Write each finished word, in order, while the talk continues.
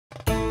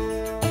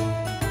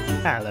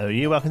Hello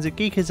you, welcome to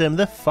Geekism,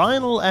 the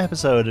final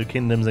episode of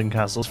Kingdoms and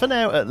Castles. For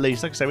now, at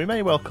least. Like I say, we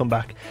may well come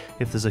back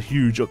if there's a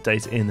huge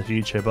update in the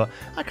future, but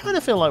I kind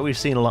of feel like we've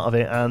seen a lot of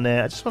it, and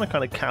I just want to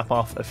kind of cap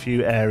off a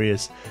few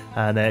areas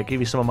and give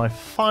you some of my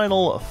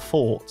final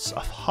thoughts.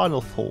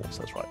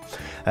 That's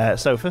right.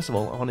 So first of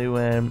all, I want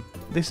to...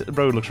 this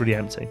road looks really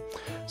empty,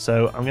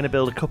 so I'm going to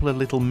build a couple of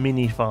little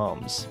mini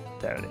farms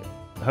down here.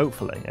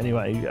 Hopefully.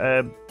 Anyway,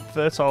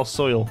 fertile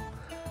soil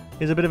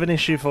is a bit of an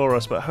issue for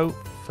us, but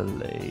hopefully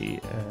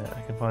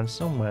I can find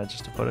somewhere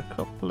just to put a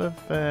couple of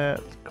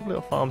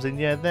little farms in.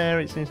 Yeah, there,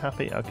 it seems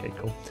happy. Okay,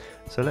 cool.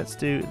 So let's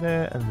do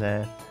there, and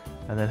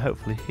then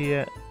hopefully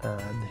here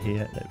and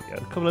here. There we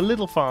go. A couple of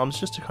little farms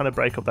just to kind of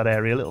break up that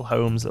area, little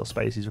homes, little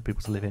spaces for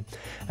people to live in.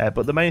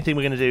 But the main thing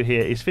we're going to do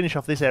here is finish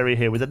off this area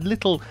here with a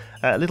little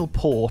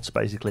port,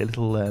 basically, a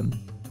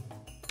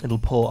little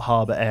port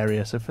harbour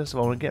area. So first of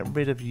all, I'm going to get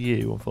rid of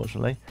you,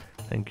 unfortunately.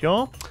 Thank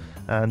you.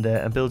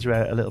 And build you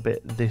out a little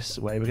bit this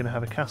way. We're going to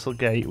have a castle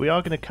gate. We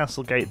are going to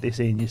castle gate this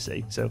in, you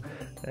see. So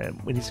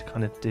we need to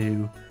kind of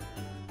do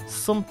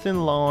something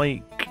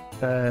like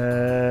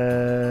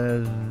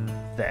there.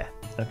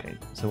 Okay,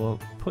 so we'll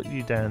put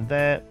you down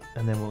there,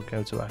 and then we'll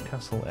go to our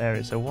castle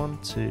area. So 1,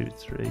 2,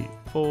 3,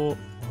 4.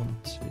 1,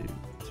 2,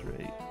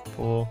 3,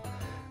 4.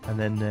 And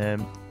then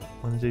I'm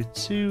going to do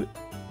 2.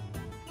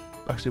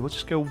 Actually, we'll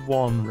just go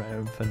 1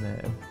 round for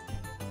now.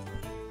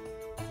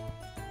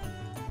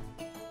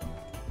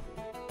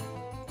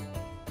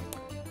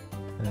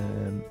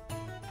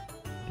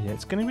 Yeah,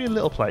 it's going to be a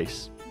little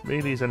place.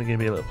 Really is only going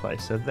to be a little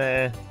place. So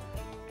there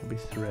can be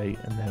 3,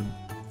 and then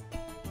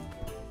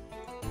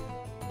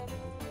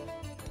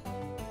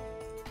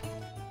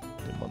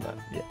didn't want that.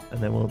 Yeah,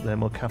 and then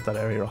we'll cap that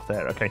area off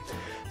there. Okay.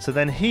 So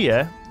then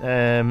here,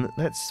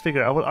 let's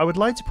figure out. I would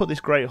like to put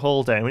this great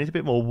hall down. We need a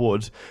bit more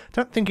wood. I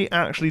don't think it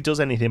actually does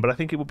anything, but I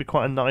think it would be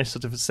quite a nice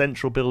sort of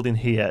central building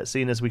here,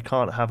 seeing as we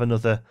can't have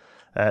another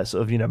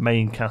sort of,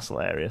 main castle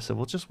area. So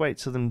we'll just wait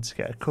for them to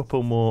get a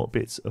couple more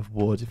bits of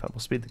wood. In fact, we'll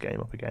speed the game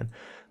up again.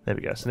 There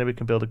we go. So now we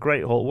can build a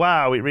great hall.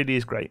 Wow, it really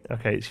is great.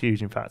 Okay, it's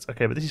huge, in fact.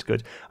 Okay, but this is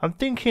good. I'm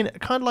thinking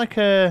kind of like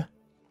a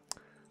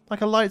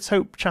Lights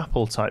Hope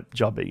Chapel type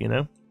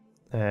jobby,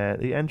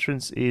 The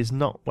entrance is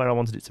not where I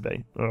wanted it to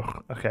be.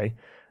 Ugh, okay.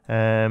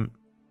 That's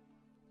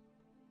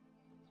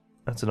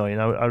annoying.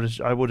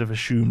 I would have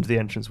assumed the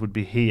entrance would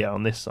be here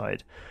on this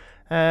side.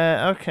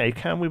 Okay,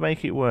 can we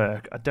make it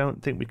work? I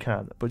don't think we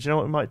can. But you know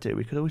what we might do?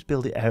 We could always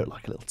build it out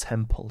like a little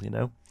temple,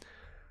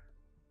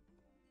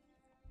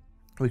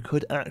 We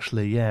could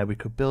actually, yeah, we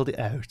could build it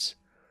out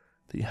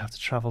that you have to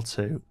travel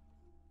to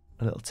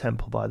a little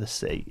temple by the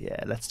sea.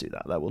 Yeah, let's do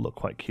that. That will look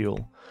quite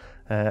cool.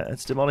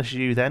 Let's demolish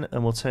you then,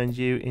 and we'll turn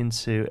you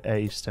into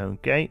a stone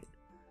gate.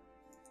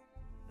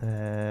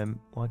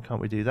 Why can't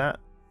we do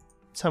that?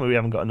 Tell me we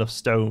haven't got enough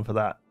stone for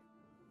that.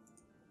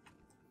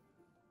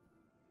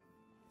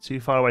 Too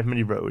far away from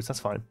any roads. That's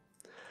fine.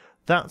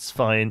 That's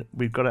fine.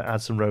 We've got to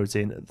add some roads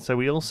in. So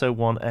we also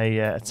want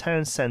a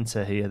town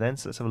centre here then.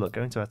 So let's have a look.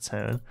 Go into our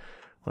town.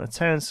 We want a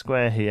town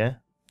square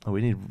here. Oh,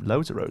 we need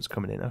loads of roads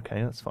coming in. Okay,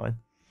 that's fine.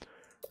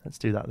 Let's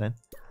do that then.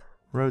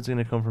 Roads are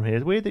going to come from here.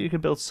 It's weird that you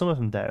can build some of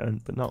them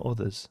down, but not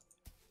others.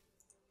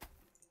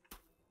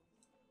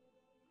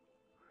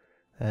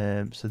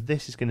 So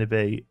this is going to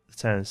be the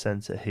town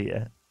centre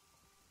here.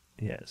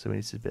 Yeah, so we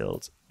need to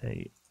build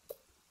a...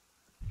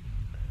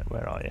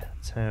 where are you?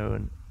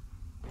 Town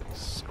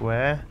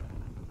square.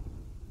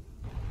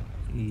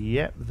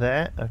 Yep,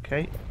 there.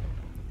 Okay.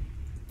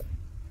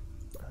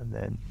 And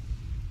then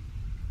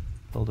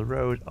build a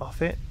road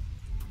off it.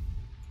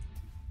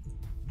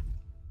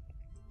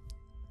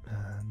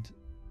 And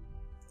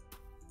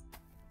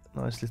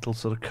nice little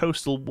sort of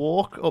coastal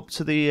walk up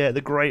to the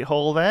Great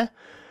Hall there.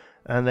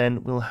 And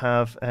then we'll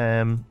have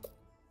I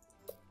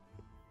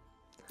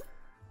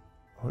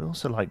would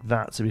also like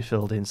that to be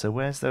filled in. So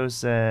where's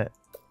those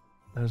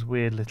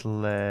weird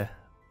little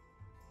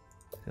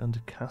under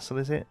castle,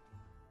 is it?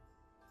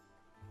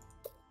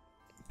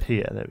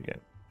 Pier, there we go.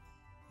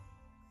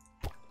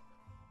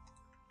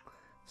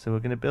 So we're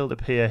going to build a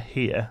pier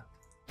here.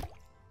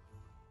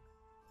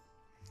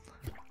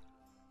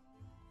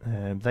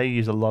 They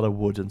use a lot of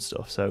wood and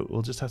stuff, so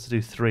we'll just have to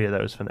do 3 of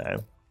those for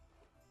now.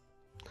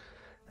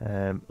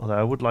 Although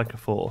I would like a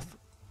 4th.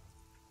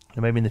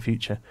 And maybe in the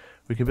future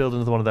we can build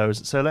another one of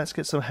those. So let's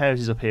get some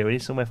houses up here. We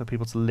need somewhere for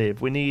people to live.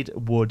 We need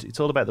wood. It's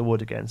all about the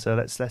wood again. So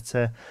let's let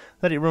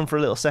it run for a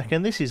little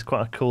second. This is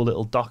quite a cool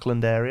little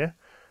dockland area.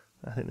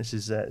 I think this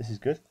is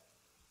good.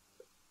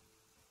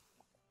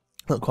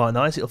 Look quite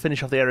nice. It'll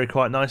finish off the area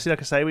quite nicely.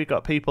 Like I say, we've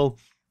got people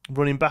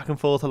running back and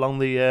forth along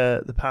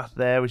the path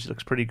there, which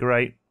looks pretty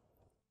great.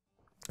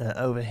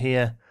 Over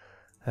here.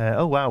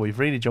 Oh wow, we've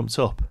really jumped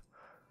up.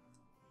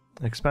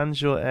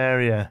 Expand your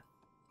area.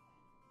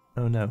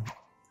 Oh no.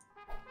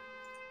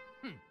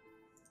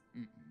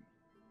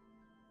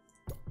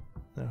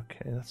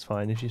 Okay, that's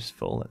fine. If you're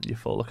full, you're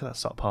full. Look at that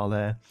stockpile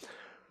there.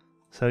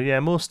 So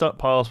yeah, more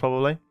stockpiles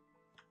probably.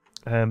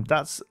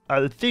 That's,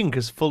 I think,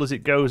 as full as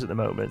it goes at the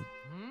moment.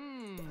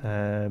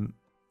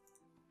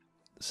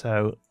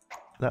 So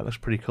that looks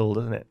pretty cool,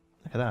 doesn't it?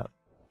 Look at that.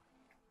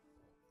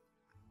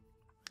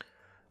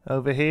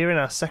 Over here in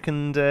our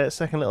second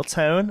little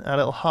town, our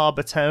little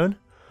harbour town.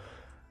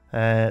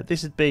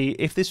 This would be,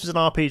 if this was an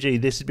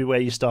RPG, this would be where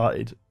you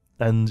started,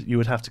 and you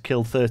would have to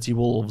kill 30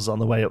 wolves on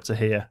the way up to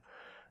here.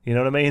 You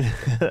know what I mean?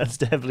 That's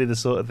definitely the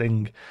sort of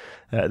thing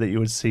that you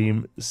would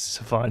seem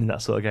to find in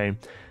that sort of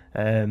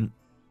game.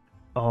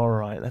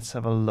 Alright, let's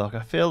have a look.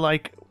 I feel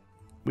like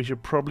we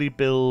should probably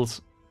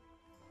build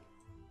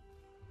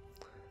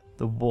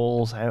the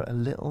walls out a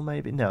little,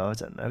 maybe. No, I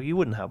don't know. You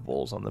wouldn't have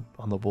walls on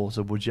the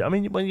water, would you? I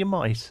mean, well, you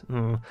might.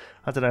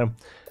 I don't know.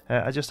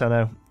 I just don't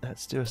know.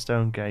 Let's do a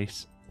stone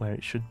gate where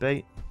it should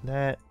be.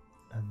 There.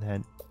 And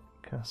then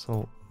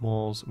castle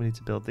walls. We need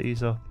to build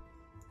these up.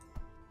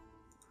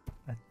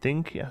 I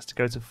think it has to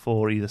go to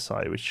 4 either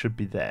side, which should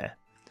be there.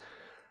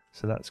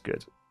 So that's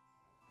good.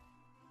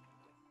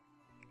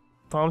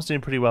 Farm's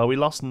doing pretty well. We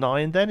lost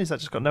 9 then. Is that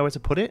just got nowhere to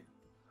put it?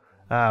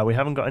 Ah, we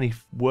haven't got any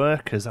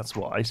workers, that's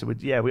why. So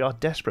we are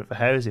desperate for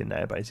housing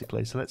now,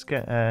 basically. So let's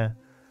get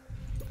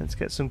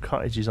some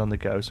cottages on the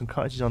go. Some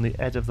cottages on the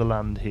edge of the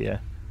land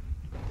here.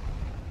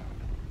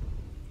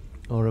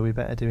 Or are we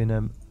better doing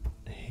them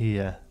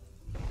here?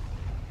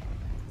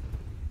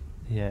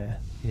 Yeah,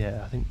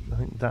 I think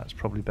that's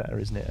probably better,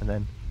 isn't it? And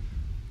then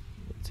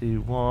do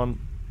one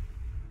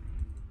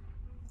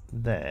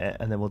there,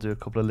 and then we'll do a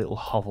couple of little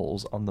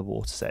hovels on the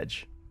water's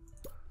edge,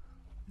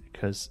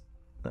 because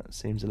that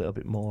seems a little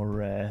bit more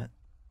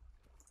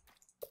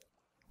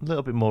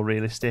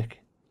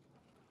realistic.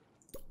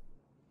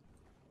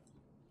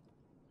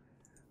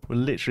 We're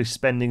literally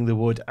spending the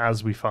wood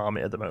as we farm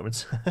it at the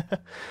moment.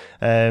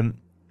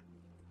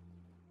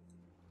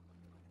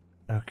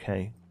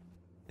 Okay,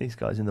 these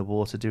guys in the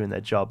water doing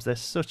their jobs. They're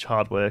such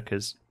hard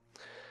workers.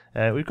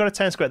 We've got a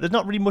town square. There's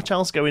not really much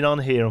else going on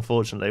here,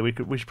 unfortunately. We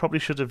probably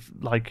should have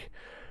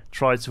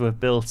tried to have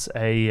built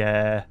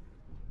a.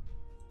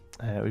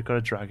 We've got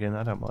a dragon.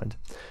 I don't mind.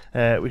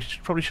 We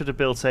probably should have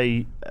built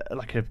a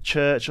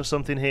church or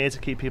something here to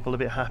keep people a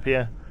bit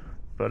happier.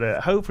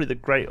 But hopefully the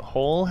Great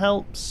Hall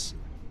helps.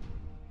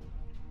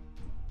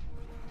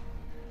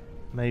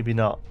 Maybe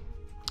not.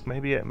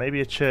 Maybe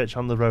a church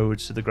on the road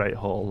to the Great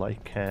Hall,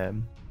 like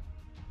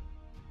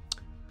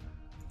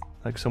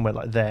somewhere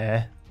like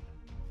there,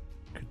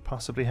 could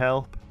possibly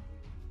help.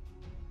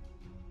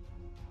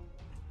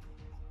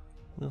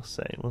 We'll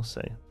see. We'll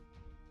see.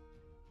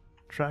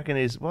 Dragon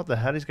is... What the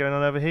hell is going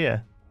on over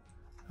here?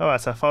 Oh,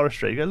 that's our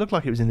forestry. It looked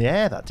like it was in the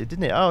air, that did,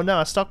 didn't it? Oh, no,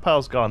 our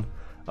stockpile's gone.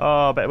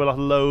 Oh, I bet we'll have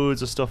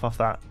loads of stuff off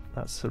that.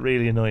 That's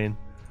really annoying.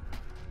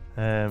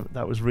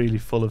 That was really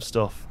full of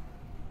stuff.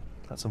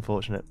 That's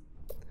unfortunate.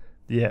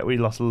 Yeah, we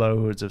lost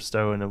loads of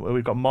stone. And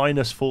we've got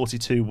minus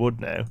 42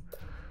 wood now.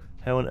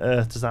 How on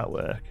earth does that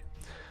work?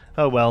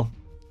 Oh, well.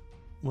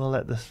 We'll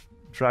let the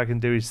dragon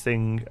do his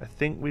thing. I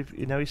think we've...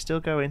 You know, he's still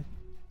going.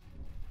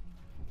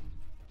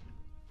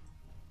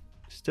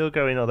 Still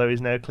going, although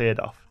he's now cleared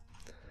off.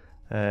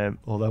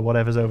 Although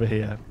whatever's over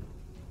here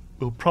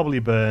will probably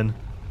burn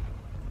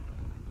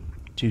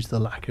due to the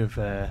lack of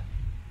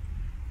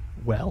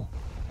well.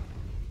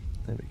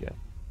 There we go.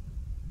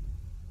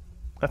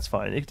 That's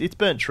fine. It's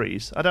burnt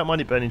trees. I don't mind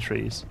it burning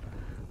trees.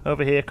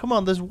 Over here, come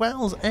on, there's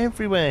wells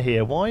everywhere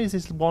here. Why is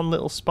this one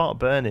little spot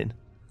burning?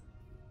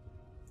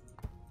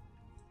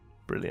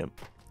 Brilliant.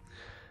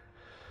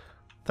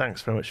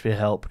 Thanks very much for your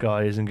help,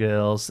 guys and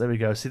girls. There we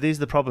go. See, these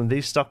are the problem.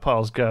 These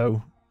stockpiles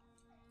go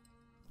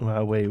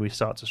well, we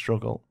start to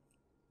struggle.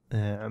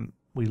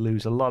 We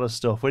lose a lot of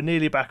stuff. We're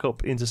nearly back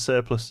up into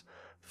surplus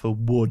for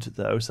wood,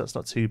 though, so that's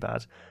not too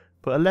bad.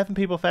 But 11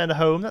 people found a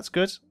home. That's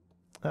good.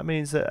 That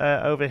means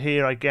that over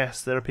here, I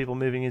guess, there are people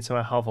moving into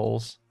our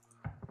hovels.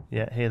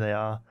 Yeah, here they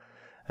are.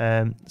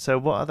 So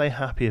what are they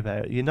happy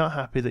about? You're not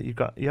happy that you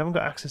haven't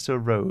got access to a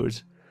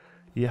road.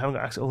 You haven't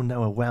got access... Oh,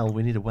 no, a well.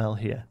 We need a well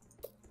here.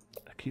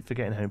 I keep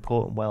forgetting how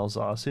important wells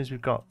are. As soon as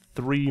we've got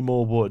 3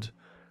 more wood,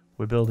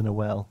 we're building a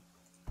well.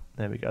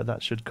 There we go.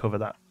 That should cover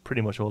that,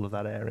 pretty much all of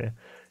that area.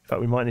 In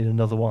fact, we might need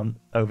another one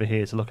over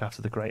here to look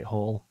after the Great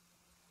Hall.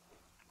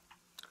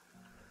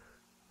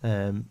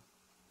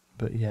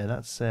 But yeah,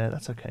 that's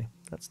okay.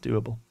 That's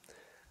doable.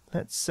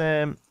 Let's.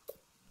 I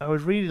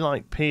would really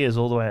like piers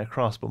all the way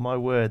across, but my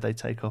word, they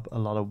take up a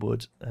lot of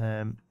wood.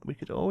 We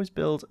could always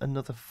build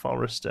another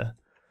forester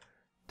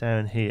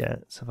down here.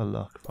 Let's have a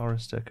look.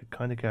 Forester could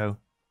kind of go,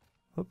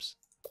 whoops,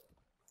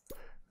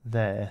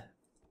 there,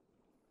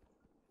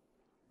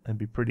 and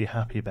be pretty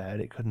happy about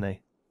it, couldn't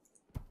he?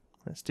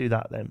 Let's do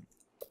that then,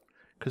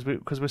 because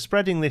we're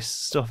spreading this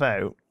stuff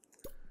out.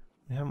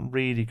 We haven't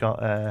really got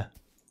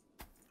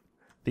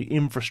the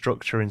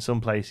infrastructure in some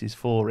places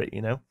for it,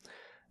 you know.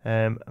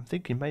 I'm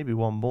thinking maybe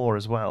one more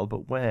as well,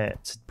 but where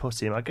to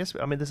put him? I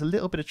mean, there's a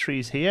little bit of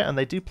trees here, and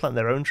they do plant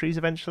their own trees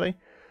eventually.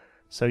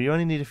 So you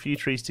only need a few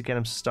trees to get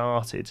them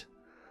started.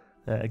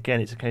 Again,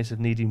 it's a case of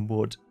needing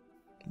wood.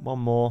 One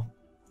more.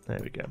 There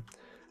we go.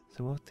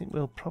 So I think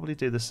we'll probably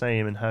do the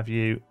same and have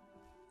you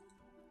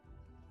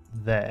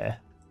there.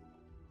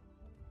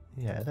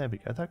 Yeah, there we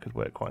go. That could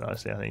work quite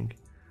nicely, I think.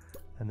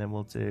 And then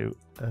we'll do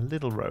a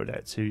little road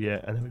out to you,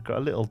 and then we've got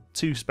a little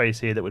 2 space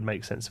here that would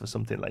make sense for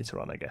something later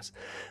on, I guess.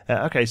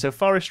 Okay, so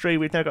forestry,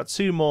 we've now got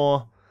 2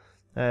 more.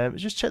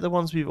 Just check the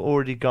ones we've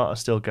already got are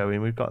still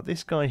going. We've got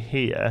this guy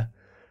here.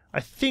 I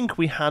think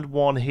we had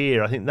one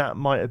here. I think that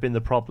might have been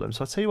the problem.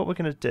 So I'll tell you what we're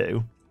going to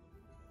do.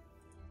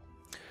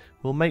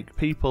 We'll make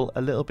people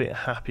a little bit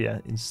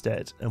happier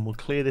instead, and we'll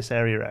clear this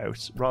area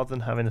out rather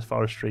than having a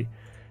forestry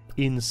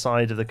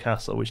inside of the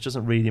castle, which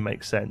doesn't really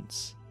make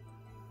sense.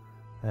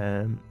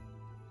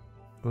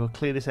 We'll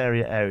clear this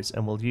area out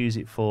and we'll use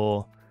it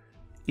for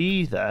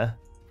either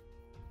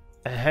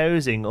a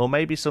housing or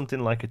maybe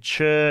something like a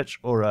church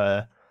or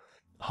a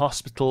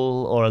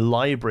hospital or a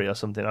library or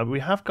something. I mean, we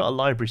have got a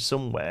library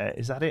somewhere.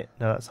 Is that it?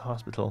 No, that's a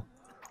hospital.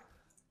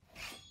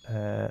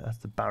 That's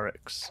the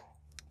barracks.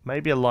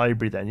 Maybe a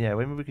library then. Yeah,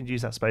 maybe we can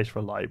use that space for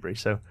a library.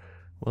 So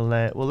we'll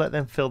let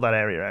them fill that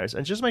area out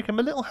and just make them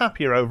a little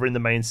happier over in the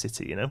main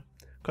city, you know.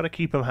 Got to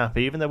keep them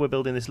happy, even though we're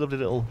building this lovely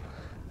little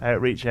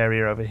outreach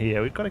area over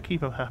here. We've got to keep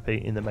them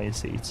happy in the main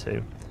city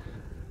too.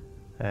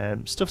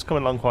 Stuff's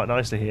coming along quite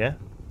nicely here.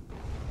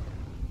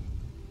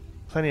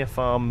 Plenty of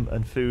farm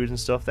and food and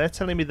stuff. They're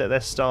telling me that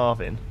they're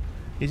starving.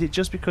 Is it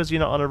just because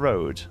you're not on a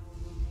road?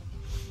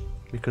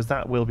 Because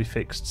that will be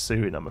fixed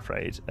soon, I'm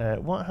afraid.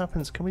 What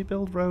happens? Can we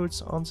build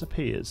roads onto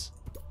piers?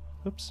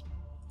 Oops.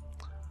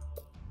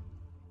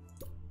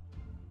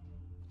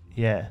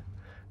 Yeah.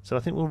 So I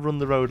think we'll run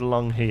the road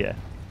along here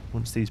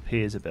once these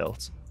piers are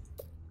built.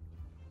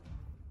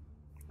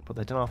 But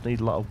they don't have to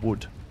need a lot of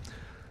wood.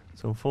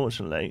 So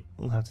unfortunately,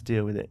 we'll have to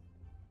deal with it.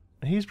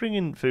 He's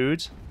bringing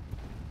food.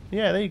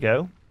 Yeah, there you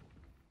go.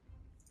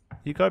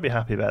 You've got to be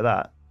happy about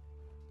that.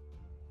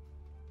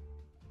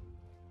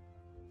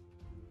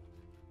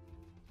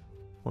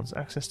 Wants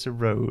access to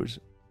road.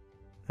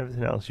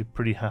 Everything else you're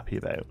pretty happy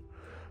about.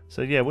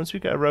 So yeah, once we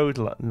get a road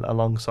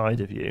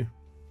alongside of you,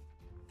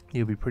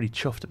 you'll be pretty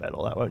chuffed about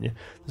all that, won't you?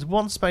 There's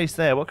one space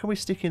there. What can we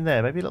stick in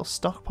there? Maybe a little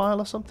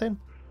stockpile or something?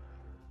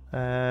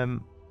 I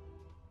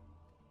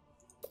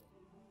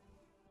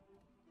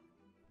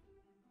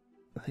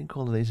think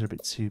all of these are a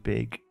bit too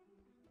big.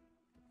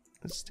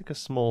 Let's stick a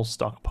small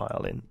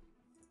stockpile in.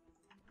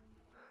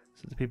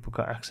 So the people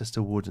got access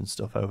to wood and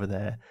stuff over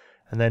there.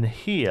 And then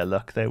here,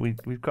 look, there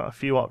we've got a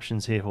few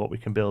options here for what we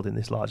can build in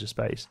this larger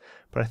space.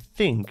 But I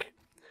think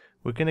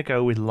we're going to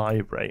go with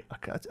library.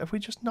 Have we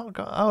just not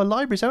got... Oh, a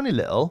library's only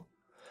little.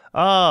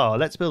 Oh,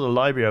 let's build a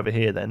library over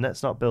here then.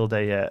 Let's not build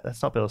a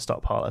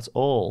stockpile. That's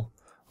all.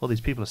 All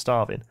these people are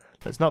starving.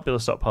 Let's not build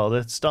a stockpile.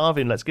 They're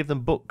starving. Let's give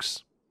them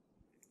books.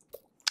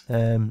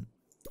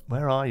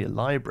 Where are you?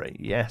 Library.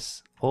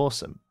 Yes.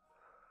 Awesome.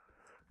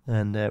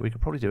 And we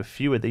could probably do a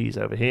few of these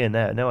over here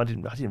now. No, I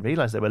didn't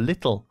realise they were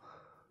little.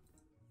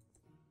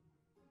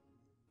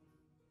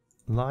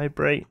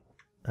 Library.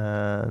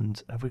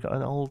 And have we got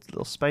an old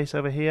little space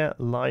over here?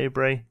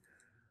 Library.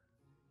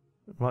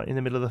 Right in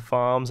the middle of the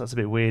farms. That's a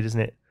bit weird,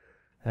 isn't it?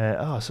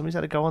 Oh, somebody's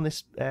had to go on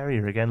this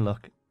area again,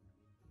 look.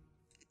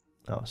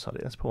 Oh, sorry.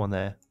 Let's put one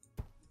there.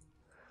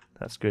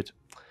 That's good.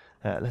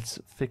 Let's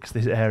fix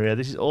this area.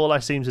 This is all I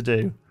seem to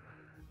do.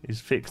 Is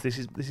fix. This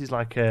is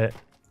like a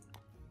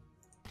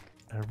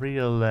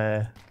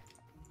real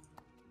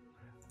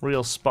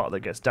real spot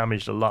that gets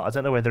damaged a lot. I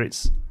don't know whether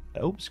it's...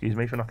 Oh, excuse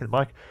me for knocking the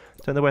mic.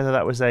 Don't know whether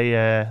that was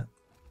a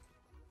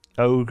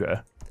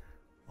ogre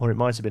or it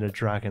might have been a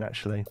dragon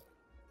actually.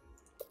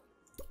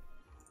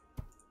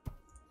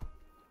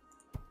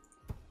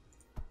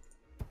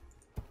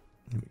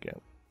 Here we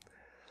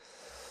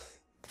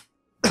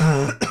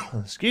go.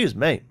 Excuse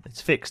me.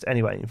 It's fixed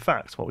anyway. In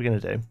fact, what we're going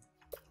to do,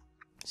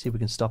 see if we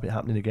can stop it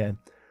happening again.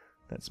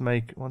 Let's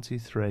make 1, 2,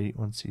 3,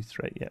 1, 2,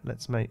 3. Yeah,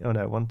 let's make... Oh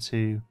no, 1,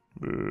 2...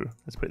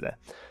 Let's put it there.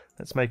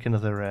 Let's make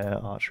another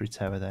archery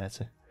tower there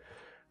to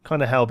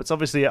kind of help. It's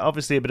obviously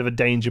a bit of a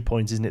danger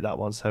point, isn't it, that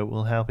one? So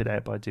we'll help it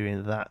out by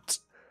doing that.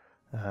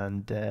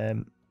 And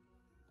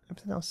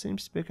everything else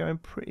seems to be going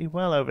pretty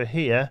well over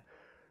here.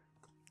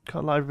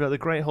 Got library, the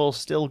Great Hall's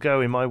still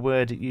going. My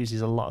word, it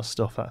uses a lot of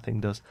stuff, that thing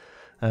does.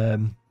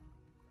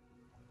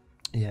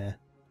 Yeah.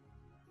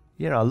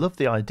 Yeah, I love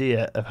the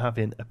idea of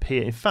having a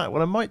pier. In fact,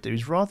 what I might do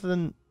is rather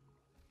than...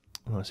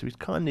 Oh, so we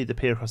kind of need the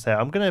pier across there.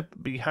 I'm going to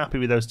be happy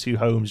with those 2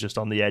 homes just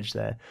on the edge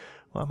there.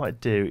 What I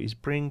might do is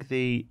bring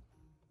the...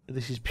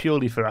 This is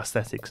purely for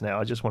aesthetics now.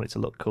 I just want it to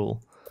look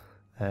cool.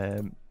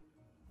 I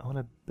want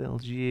to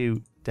build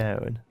you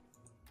down.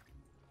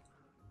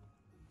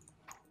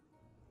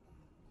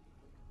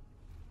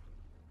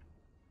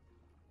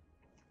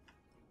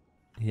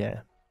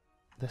 Yeah.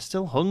 They're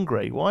still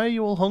hungry. Why are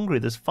you all hungry?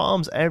 There's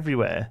farms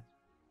everywhere.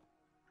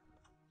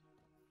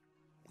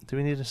 Do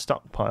we need a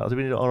stockpile? Do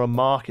we need or a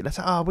market? We'll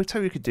tell you what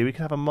we could do. We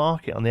could have a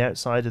market on the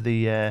outside of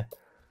the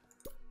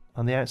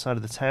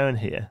town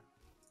here.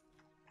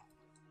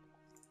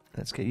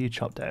 Let's get you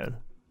chopped down.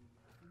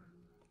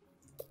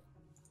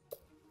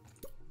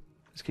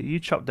 Let's get you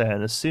chopped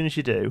down. As soon as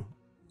you do,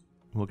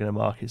 we're going to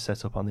market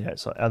set up on the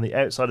outside. On the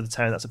outside of the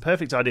town. That's a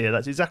perfect idea.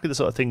 That's exactly the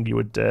sort of thing you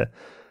would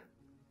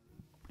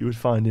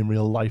find in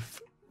real life.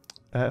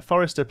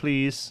 Forester,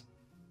 please.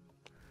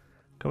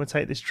 Come and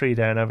take this tree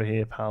down over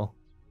here, pal.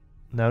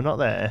 No, not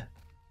there.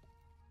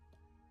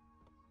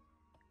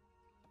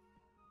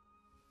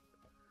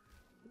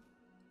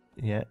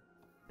 Yeah,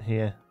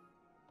 here.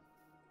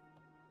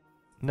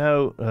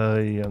 No,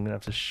 I'm going to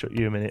have to shut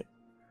you a minute.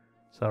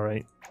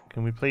 Sorry.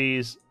 Can we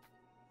please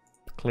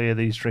clear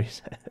these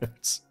trees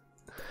out?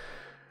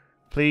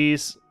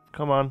 Please,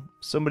 come on.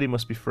 Somebody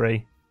must be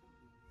free.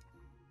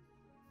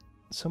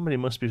 Somebody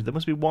must be. There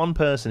must be one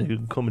person who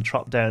can come and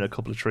chop down a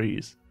couple of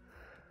trees.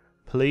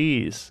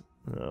 Please.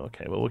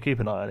 Okay, well, we'll keep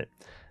an eye on it.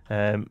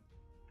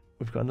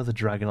 We've got another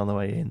dragon on the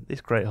way in.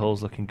 This great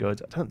hall's looking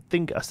good.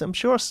 I'm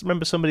sure I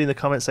remember somebody in the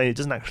comments saying it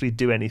doesn't actually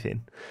do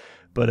anything.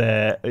 But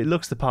it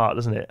looks the part,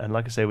 doesn't it? And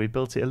like I say, we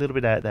built it a little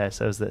bit out there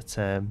so that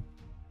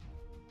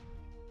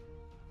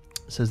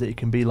it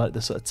can be like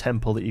the sort of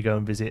temple that you go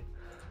and visit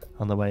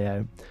on the way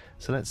out.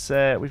 So let's.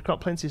 We've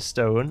got plenty of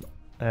stone.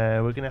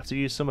 We're going to have to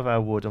use some of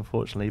our wood,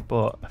 unfortunately,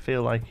 but I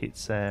feel like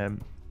it's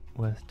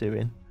worth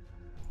doing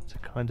to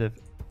kind of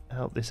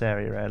help this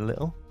area out a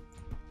little.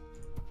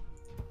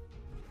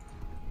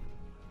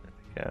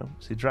 There we go.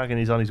 See, dragon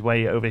is on his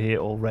way over here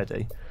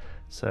already.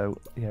 So,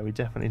 yeah, we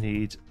definitely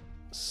need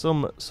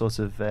some sort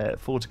of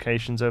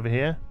fortifications over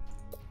here.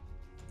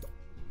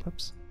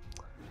 Oops.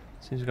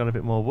 As soon as we've got a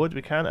bit more wood,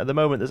 we can. At the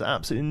moment, there's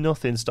absolutely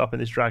nothing stopping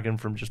this dragon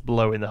from just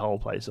blowing the whole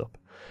place up.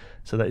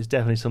 So that is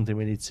definitely something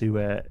we need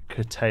to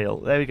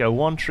curtail. There we go.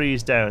 One tree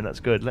is down. That's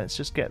good. Let's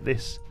just get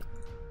this.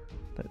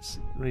 Let's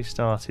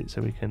restart it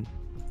so we can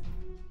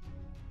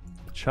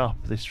chop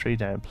this tree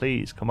down.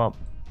 Please, come on.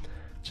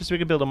 Just so we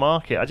can build a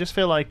market. I just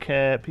feel like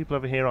people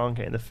over here aren't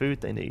getting the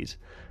food they need.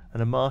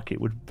 And a market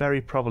would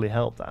very probably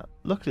help that.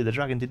 Luckily, the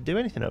dragon didn't do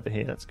anything over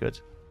here. That's good.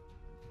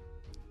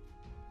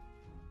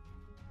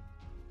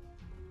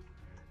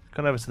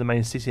 Gone over to the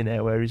main city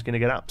now where he's going to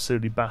get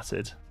absolutely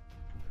battered.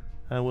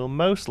 And will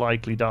most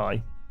likely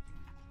die.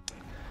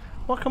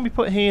 What can we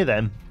put here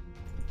then?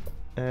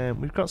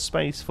 We've got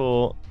space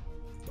for...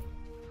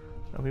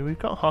 I mean, we've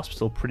got a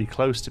hospital pretty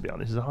close, to be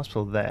honest. There's a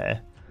hospital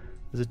there.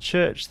 There's a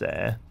church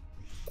there.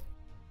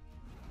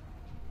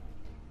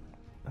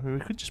 I mean,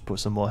 we could just put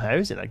some more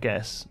housing, I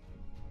guess.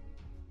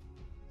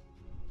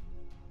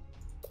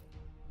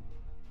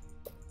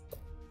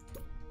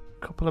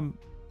 Couple of...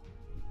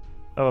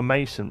 Oh, a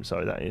mason.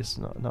 Sorry, that is.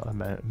 Not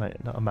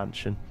a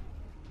mansion.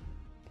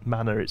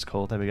 Manor, it's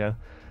called. There we go.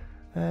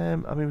 I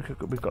mean,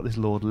 we've got this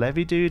Lord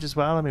Levy dude as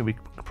well. I mean, we've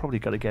probably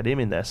got to get him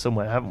in there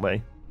somewhere, haven't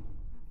we?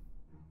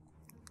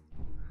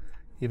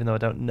 Even though I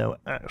don't know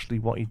actually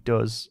what he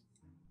does.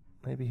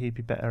 Maybe he'd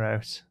be better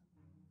out.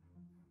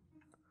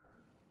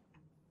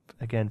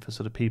 Again, for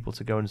sort of people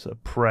to go and sort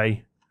of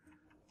pray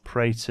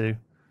to.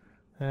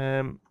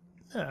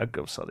 I'll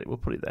go solid. We'll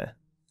put it there.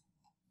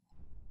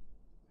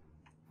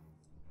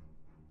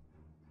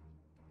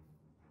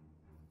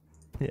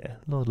 Yeah,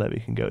 Lord Levy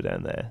can go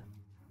down there.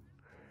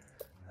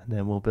 And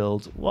then we'll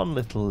build one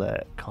little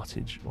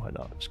cottage. Why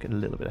not? Just get a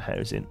little bit of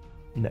housing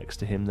next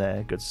to him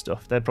there. Good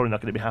stuff. They're probably not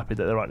going to be happy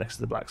that they're right next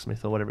to the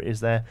blacksmith or whatever it is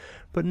there.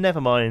 But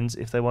never mind.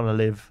 If they want to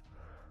live,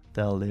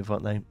 they'll live,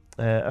 won't they?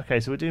 Okay,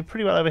 so we're doing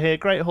pretty well over here.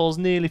 Great Hall's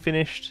nearly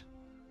finished.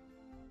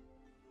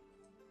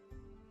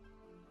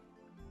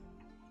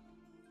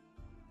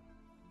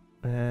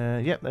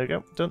 Yep, there we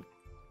go. Done.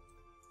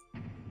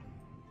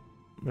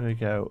 There we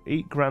go.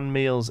 Eat grand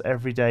meals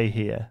every day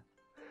here.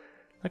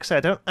 Like I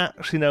said, I don't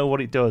actually know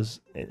what it does,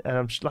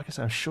 and like I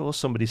said, I'm sure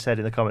somebody said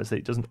in the comments that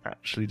it doesn't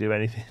actually do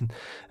anything.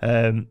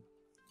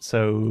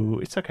 So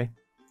it's okay.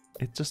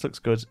 It just looks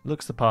good.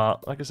 Looks the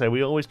part. Like I say,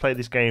 we always play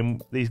these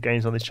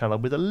games on this channel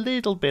with a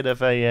little bit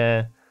of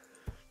a,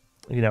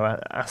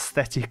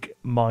 aesthetic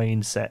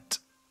mindset.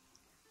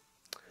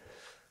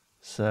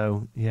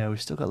 So yeah,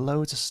 we've still got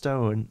loads of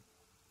stone,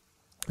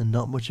 and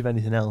not much of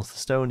anything else. The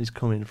stone is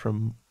coming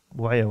from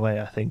way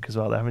away, I think, as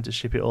well. They're having to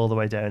ship it all the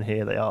way down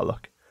here. They are,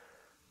 look.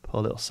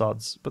 Poor little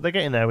sods. But they're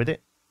getting there with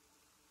it.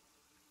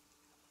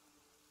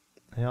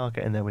 They are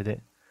getting there with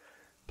it.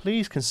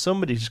 Please, can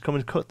somebody just come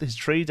and cut this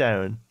tree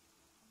down?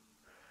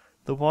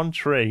 The one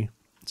tree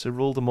to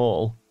rule them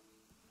all.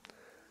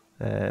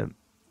 Look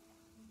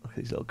at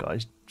these little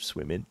guys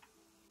swimming.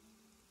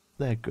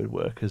 They're good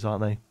workers,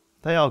 aren't they?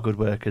 They are good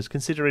workers,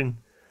 considering,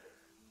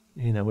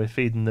 we're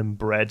feeding them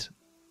bread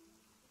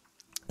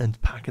and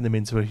packing them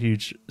into a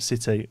huge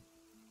city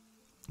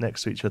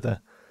next to each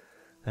other.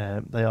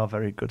 They are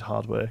very good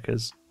hard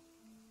workers.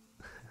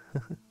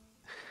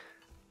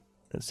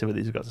 Let's see what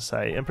these have got to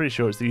say. I'm pretty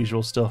sure it's the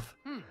usual stuff.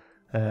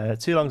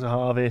 Too long to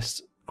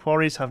harvest.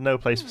 Quarries have no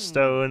place for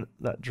stone.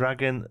 That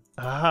dragon.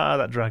 Aha,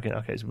 that dragon.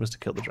 Okay, so we must have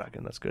killed the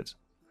dragon. That's good.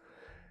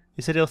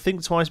 He said he'll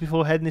think twice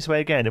before heading this way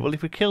again. Well,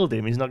 if we killed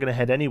him, he's not going to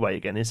head any way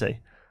again, is he?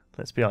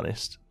 Let's be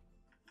honest.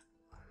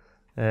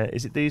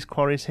 Is it these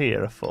quarries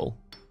here are full?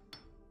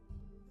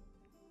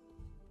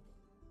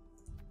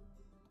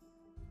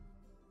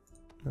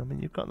 I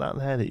mean, you've got that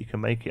there that you can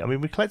make it. I mean,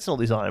 we're collecting all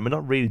these iron. We're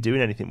not really doing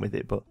anything with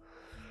it, but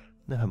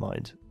never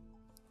mind.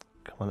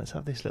 Come on, let's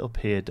have this little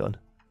pier done.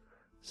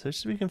 So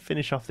just so we can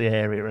finish off the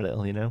area a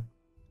little,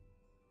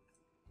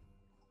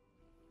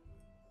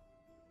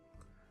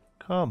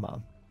 Come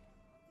on.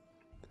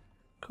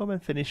 Come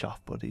and finish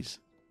off, buddies.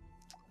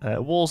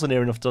 Walls are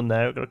near enough done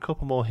now. We've got a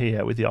couple more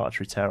here with the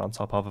archery tower on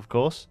top of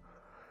course.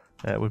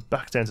 We're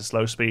back down to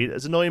slow speed.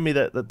 It's annoying me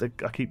that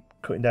I keep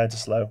cutting down to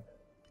slow.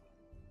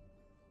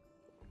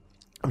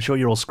 I'm sure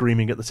you're all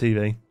screaming at the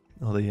TV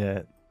or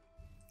the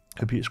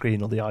computer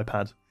screen or the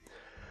iPad.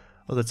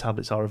 Other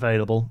tablets are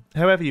available.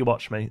 However you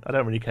watch me, I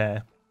don't really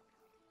care.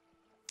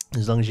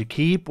 As long as you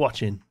keep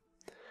watching.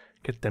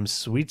 Get them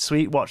sweet,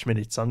 sweet watch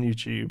minutes on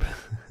YouTube.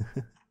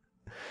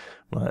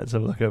 Right, let's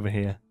have a look over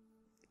here.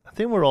 I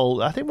think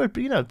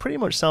we're pretty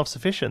much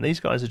self-sufficient. These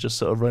guys are just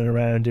sort of running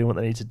around doing what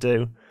they need to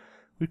do.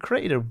 We've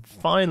created a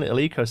fine little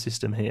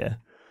ecosystem here.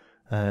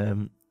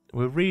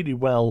 We're really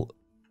well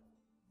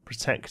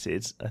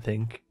protected, I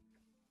think.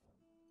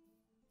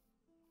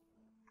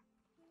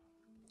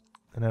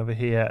 And over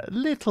here, a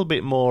little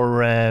bit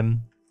more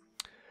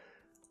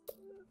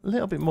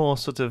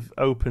sort of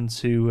open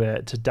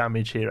to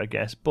damage here, I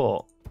guess.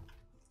 But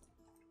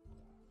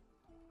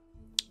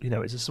you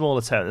know, it's a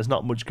smaller town. There's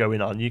not much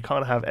going on. You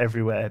can't have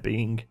everywhere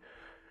being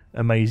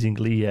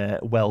amazingly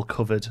well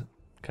covered,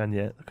 can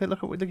you? Okay,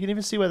 look, you can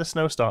even see where the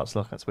snow starts.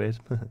 Look, that's weird.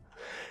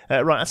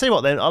 Right, I'll tell you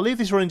what then. I'll leave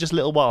this running just a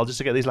little while just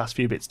to get these last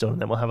few bits done,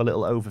 and then we'll have a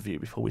little overview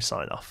before we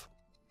sign off.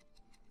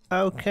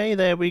 Okay,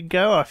 there we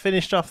go. I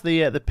finished off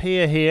the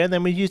pier here, and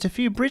then we used a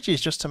few bridges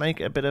just to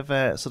make it a bit of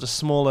a sort of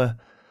smaller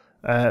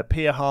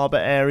pier harbour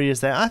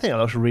areas there. I think that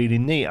looks really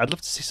neat. I'd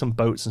love to see some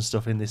boats and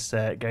stuff in this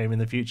game in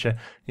the future.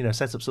 You know,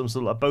 set up some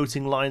sort of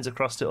boating lines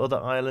across to other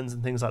islands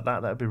and things like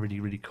that. That would be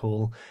really, really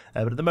cool.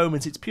 But at the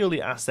moment, it's purely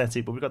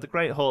aesthetic. But we've got the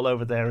Great Hall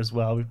over there as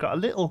well. We've got a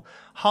little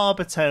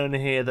harbour town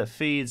here that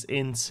feeds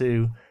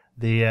into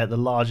the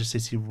larger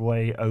city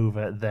way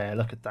over there.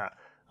 Look at that.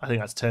 I think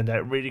that's turned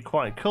out really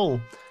quite cool.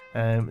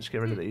 Let's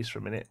get rid of these for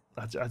a minute.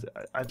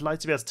 I'd like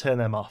to be able to turn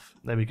them off.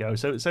 There we go.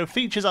 So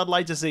features I'd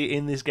like to see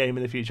in this game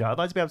in the future. I'd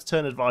like to be able to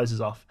turn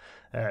advisors off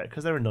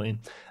because they're annoying.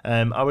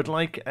 I would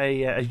like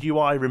a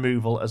UI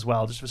removal as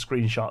well, just for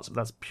screenshots. But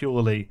that's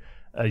purely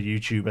a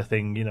YouTuber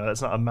thing. You know,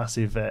 that's not a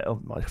massive. Oh,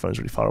 my phone's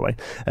really far away.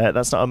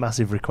 That's not a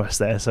massive request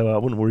there, so I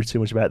wouldn't worry too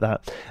much about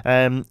that.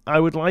 I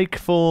would like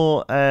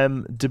for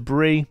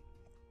debris.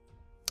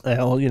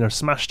 Or, you know,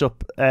 smashed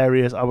up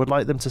areas, I would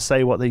like them to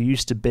say what they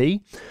used to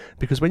be,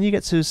 because when you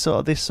get to sort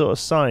of this sort of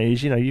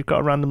size, you know, you've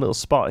got a random little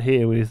spot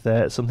here with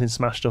something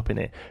smashed up in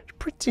it. It's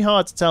pretty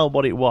hard to tell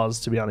what it was,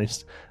 to be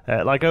honest.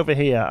 Like over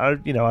here,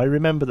 I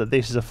remember that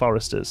this is a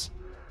forester's.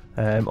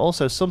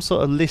 Also, some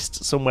sort of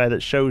list somewhere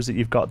that shows that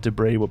you've got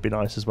debris would be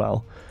nice as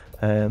well.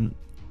 To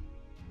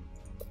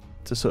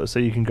sort of so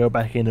you can go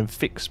back in and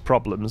fix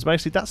problems.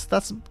 Mostly,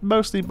 that's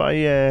mostly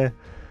my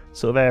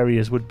sort of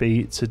areas would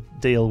be to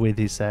deal with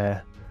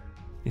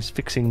is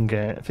fixing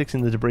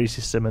the debris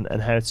system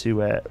and how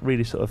to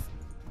really sort of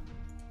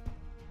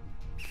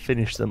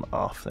finish them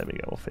off. There we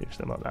go, we'll finish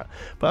them like that.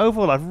 But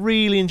overall, I've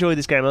really enjoyed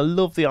this game. I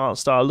love the art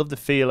style, I love the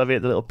feel of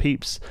it. The little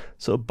peeps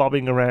sort of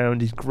bobbing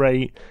around is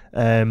great.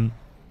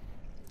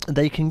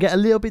 They can get a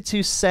little bit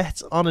too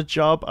set on a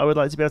job. I would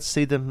like to be able to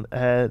see them,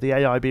 the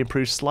AI be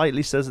improved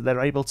slightly so that they're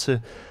able to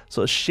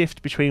sort of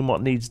shift between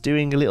what needs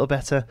doing a little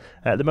better.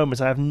 At the moment,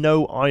 I have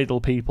no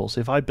idle people,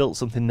 so if I built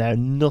something now,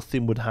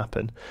 nothing would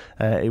happen.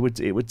 It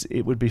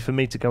would be for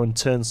me to go and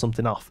turn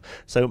something off.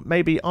 So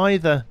maybe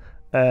either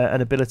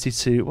an ability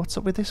to... What's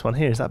up with this one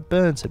here? Is that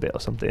burnt a bit or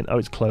something? Oh,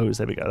 it's closed.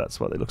 There we go. That's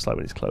what it looks like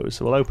when it's closed.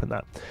 So we'll open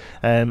that.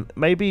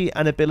 Maybe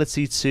an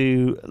ability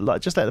to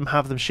just let them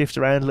have them shift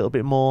around a little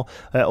bit more,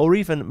 or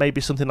even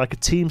maybe something like a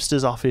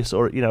Teamster's office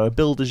or, you know, a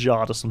builder's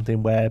yard or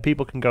something where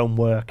people can go and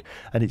work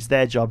and it's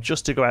their job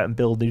just to go out and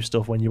build new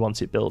stuff when you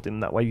want it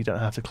building. That way you don't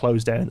have to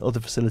close down other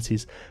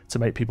facilities to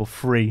make people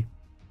free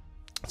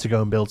to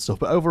go and build stuff.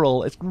 But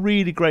overall, it's a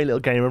really great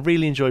little game. I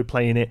really enjoyed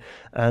playing it,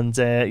 and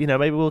you know,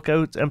 maybe we'll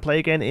go and play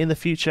again in the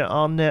future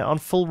on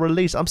full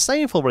release. I'm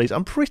saying full release.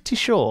 I'm pretty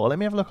sure. Let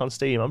me have a look on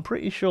Steam. I'm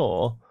pretty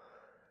sure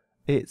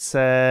it's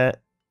an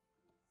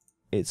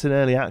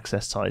early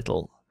access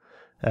title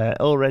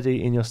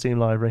already in your Steam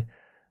library.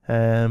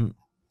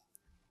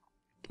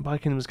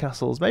 Vikings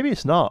Castles. Maybe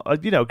it's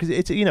not. You know, because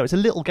it's a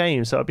little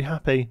game, so I'd be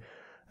happy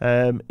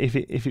if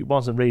it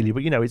wasn't really.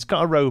 But you know, it's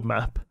got a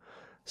roadmap.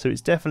 So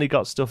it's definitely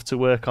got stuff to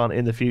work on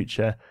in the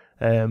future,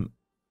 but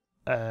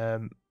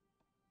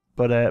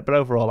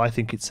overall I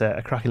think it's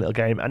a cracking little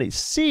game, and it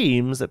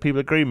seems that people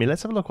agree with me.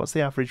 Let's have a look. What's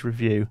the average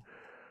review?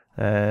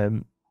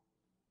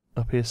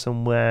 Up here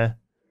somewhere.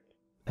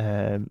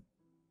 Very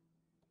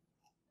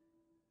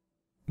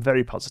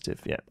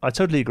positive. Yeah, I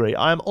totally agree.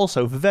 I am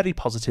also very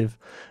positive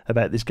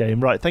about this game.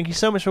 Right, thank you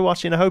so much for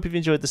watching. I hope you've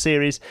enjoyed the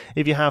series.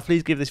 If you have,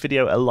 please give this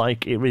video a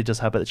like. It really does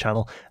help out the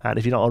channel. And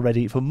if you're not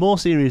already, for more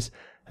series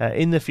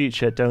in the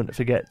future, don't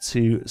forget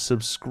to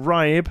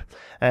subscribe.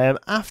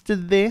 After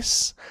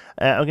this,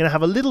 I'm going to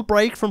have a little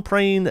break from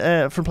playing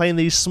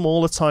these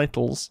smaller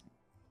titles.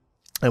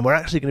 And we're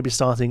actually going to be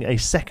starting a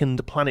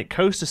second Planet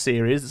Coaster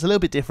series. It's a little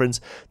bit different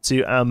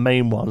to our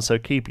main one, so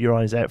keep your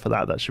eyes out for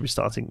that. That should be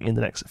starting in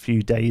the next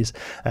few days.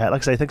 Like I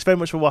say, thanks very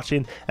much for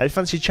watching. If you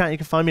fancy chat, you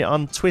can find me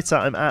on Twitter.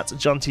 I'm at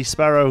John T.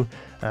 Sparrow.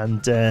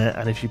 And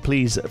if you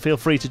please, feel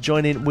free to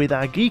join in with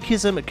our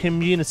Geekism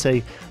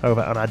community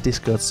over on our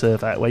Discord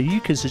server, where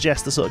you can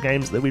suggest the sort of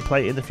games that we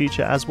play in the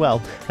future as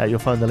well. You'll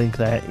find the link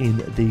there in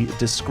the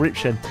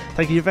description.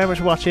 Thank you very much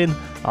for watching.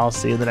 I'll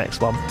see you in the next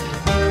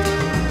one.